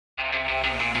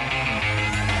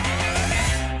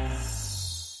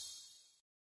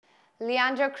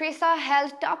Leandro Krysa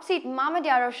held top seed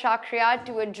Mamedyarov Shakhriyar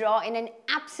to a draw in an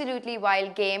absolutely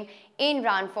wild game in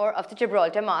round 4 of the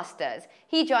Gibraltar Masters.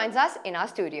 He joins us in our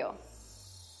studio.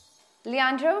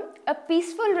 Leandro, a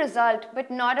peaceful result but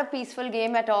not a peaceful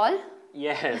game at all?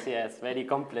 Yes, very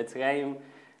complex game,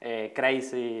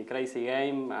 crazy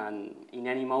game, and in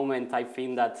any moment I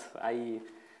think that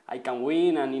I can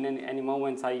win, and in any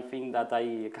moment I think that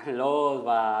I can lose,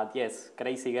 but yes,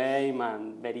 crazy game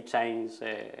and very changed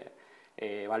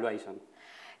evaluation.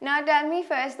 Now tell me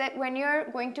first that when you're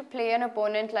going to play an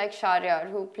opponent like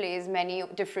Shakhriyar, who plays many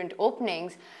different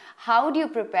openings, how do you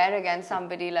prepare against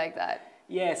somebody like that?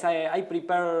 Yes, I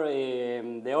prepare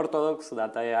the orthodox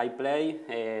that I play.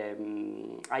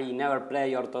 I never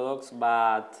play orthodox,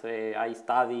 but I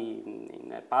study in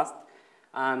the past.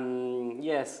 And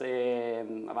yes,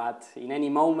 but in any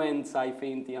moment I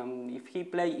think if he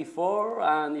play e4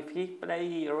 and if he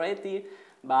play ready,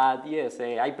 but yes,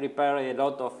 I prepare a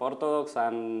lot of orthodox,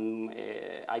 and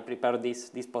I prepare this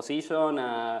position.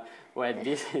 Well,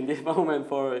 in this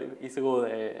moment is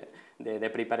good, the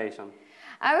preparation.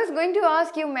 I was going to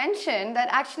ask, you mentioned that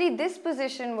actually this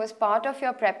position was part of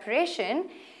your preparation.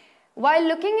 While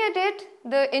looking at it,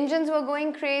 the engines were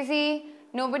going crazy,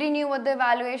 nobody knew what the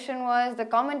evaluation was, the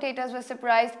commentators were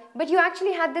surprised, but you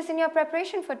actually had this in your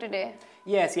preparation for today.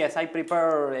 Yes, I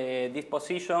prepare this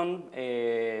position.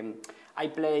 I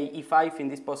play e5 in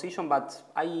this position, but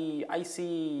I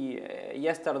see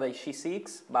yesterday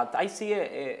g6, but I see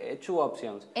two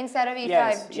options. Instead of e5,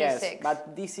 yes, g6. Yes,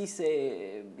 but this is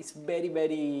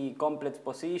very complex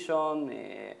position,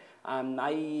 and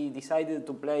I decided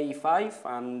to play e5,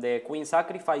 and the queen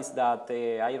sacrifice that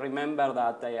I remember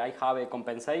that I have a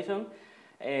compensation,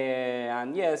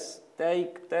 and yes,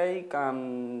 take,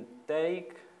 and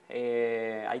take,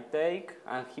 I take,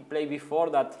 and he played before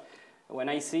that. When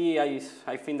I see, I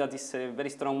think that is a very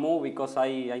strong move, because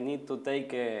I need to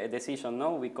take a decision,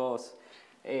 no? Because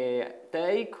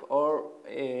take or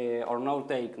no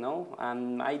take, no?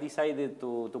 And I decided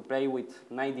to play with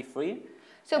knight d3.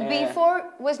 So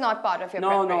b4 was not part of your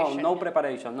preparation? No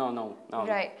preparation, no.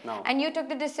 Right. No. And you took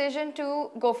the decision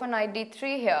to go for knight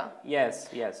d3 here? Yes.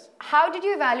 How did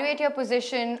you evaluate your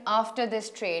position after this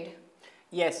trade?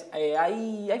 Yes,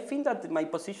 I think that my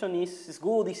position is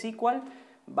good, is equal.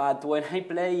 But when I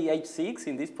play h6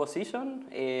 in this position,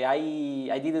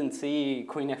 I didn't see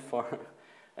queen f4.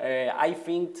 I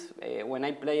think when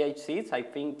I play h6, I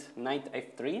think knight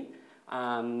f3,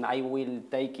 and I will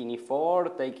take in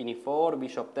e4,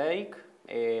 bishop take.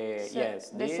 So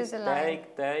yes, this is a line.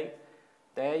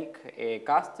 Take,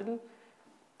 castle,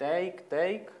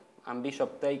 take, and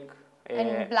bishop take.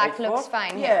 And black h4. looks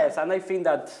fine. Yes, and I think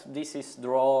that this is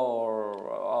draw,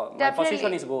 or my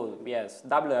position is good. Yes,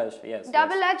 double edge. Yes.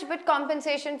 Double edge, but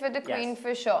compensation for the queen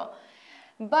for sure.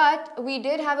 But we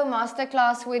did have a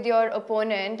masterclass with your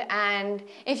opponent, and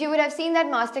if you would have seen that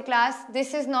masterclass,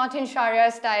 this is not in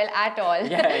Shakhriyar's style at all.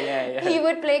 Yeah. He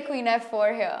would play queen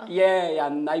f4 here. Yeah,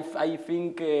 and I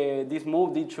think this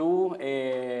move d2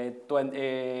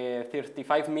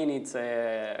 35 minutes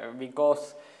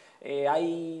because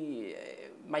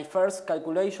my first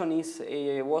calculation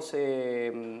was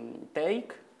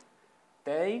take,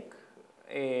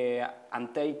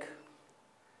 and take,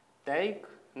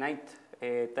 knight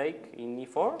take in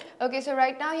e4. Okay, so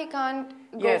right now he can't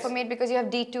go for mate because you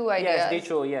have d2 ideas. Yes,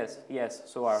 d2, yes,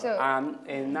 sure. So,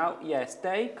 and now, yes,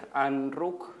 take and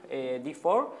rook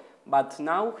d4, but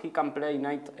now he can play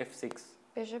knight f6.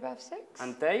 Bishop f6?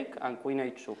 And take, and queen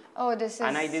h2. Oh, this is...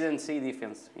 And I didn't see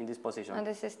defense in this position. And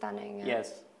this is stunning. Yeah.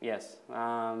 Yes.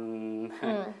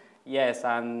 Yes,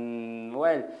 and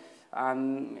well,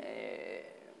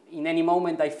 in any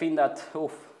moment I think that,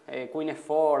 queen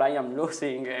f4, I am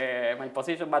losing my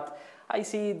position, but I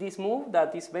see this move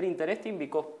that is very interesting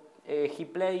because he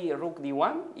play rook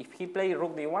d1. If he play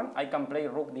rook d1, I can play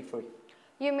rook d3.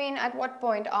 You mean at what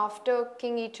point? After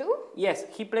king e2? Yes,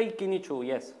 he played king e2,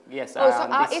 yes. Oh,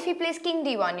 so if he plays king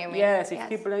d1, you mean? Yes, if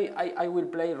he play, I will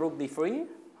play rook d3,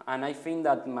 and I think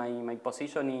that my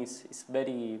position is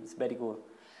very good.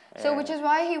 So which is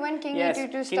why he went king e2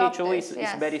 to stop king e2 this.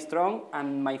 is very strong,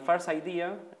 and my first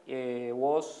idea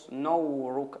was no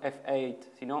rook f8,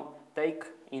 take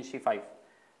in g5.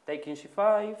 Take in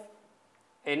g5,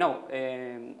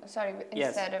 sorry,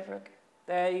 instead of rook.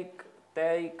 Take,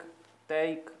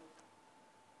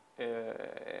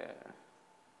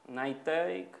 knight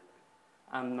take,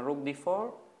 and rook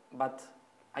d4, but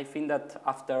I think that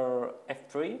after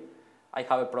f3 I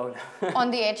have a problem.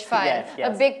 On the h file,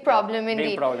 yes, a big problem indeed.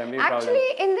 Big problem.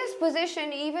 Actually, in this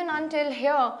position, even until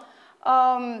here,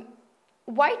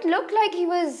 White looked like he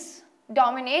was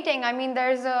dominating. I mean,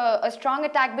 there's a strong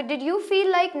attack, but did you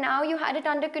feel like now you had it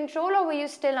under control, or were you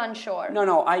still unsure?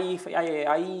 No. I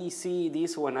see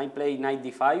this when I play knight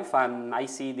d5, and I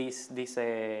see this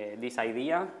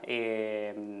idea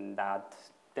that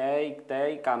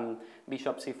take, and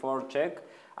bishop c4 check.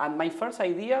 And my first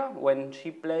idea when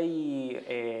she play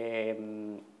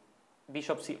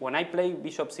when I play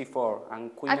bishop c4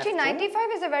 and queen actually f2, knight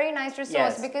d5 is a very nice resource,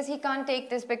 yes, because he can't take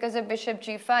this because of bishop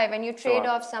g5, and you trade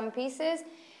off some pieces.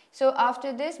 So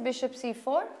after this, bishop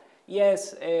c4.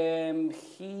 Yes,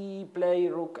 he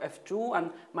played rook f2,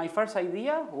 and my first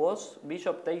idea was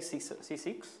bishop takes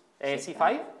c6,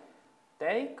 c5,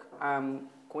 take,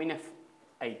 queen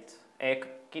f8,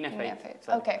 king f8.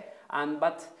 Okay.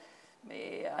 But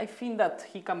I think that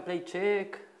he can play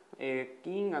check,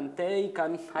 king and take,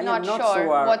 and I am not sure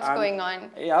what's going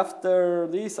on. After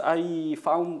this, I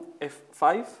found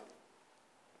f5.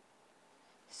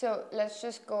 So let's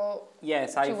just go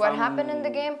to what happened in the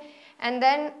game, and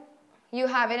then you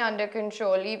have it under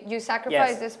control. You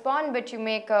sacrifice this pawn, but you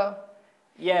make a...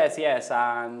 Yes,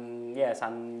 and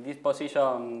this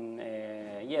position,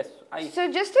 yes.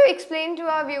 So just to explain to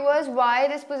our viewers why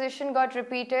this position got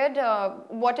repeated,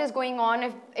 what is going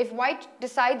on? If white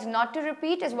decides not to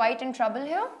repeat, is white in trouble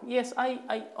here? Yes,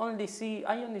 I only see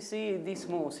this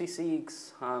move,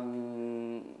 c6.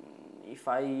 If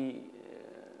I...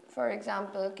 for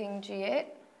example, king g8.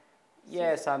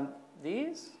 Yes, and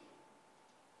this,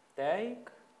 take,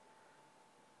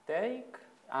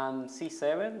 and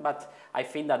c7, but I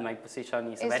think that my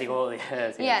position is very good.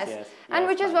 Yes. And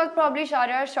which is what probably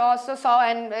Shakhriyar also saw,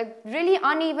 and a really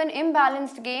uneven,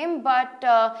 imbalanced game, but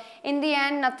in the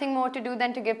end, nothing more to do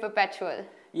than to give perpetual.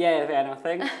 Yeah, no,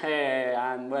 thanks.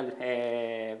 And well,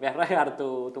 with regard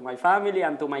to my family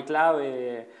and to my club,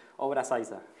 Obra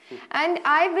Saiza. And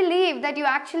I believe that you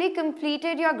actually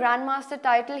completed your Grandmaster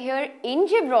title here in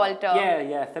Gibraltar.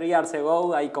 Yeah. 3 years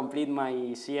ago, I completed my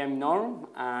CM norm,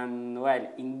 and well,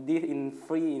 in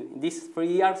these 3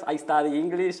 years, I studied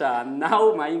English, and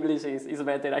now my English is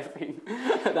better, I think,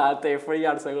 than 3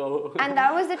 years ago. And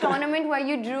that was the tournament where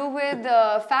you drew with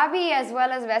Fabi as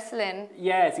well as Veselin.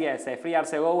 Yes. 3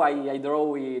 years ago, I drew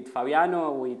with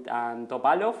Fabiano and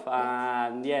Topalov,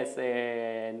 and yes,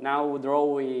 now draw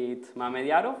with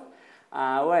Mamedyarov.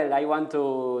 Well, I want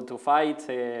to fight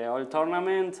all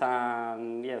tournaments,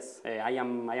 and yes, I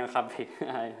am happy.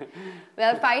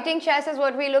 Well, fighting chess is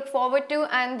what we look forward to,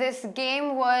 and this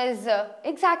game was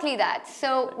exactly that.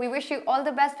 So we wish you all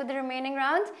the best for the remaining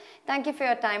rounds. Thank you for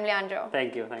your time, Leandro.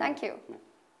 Thank you. Thank you.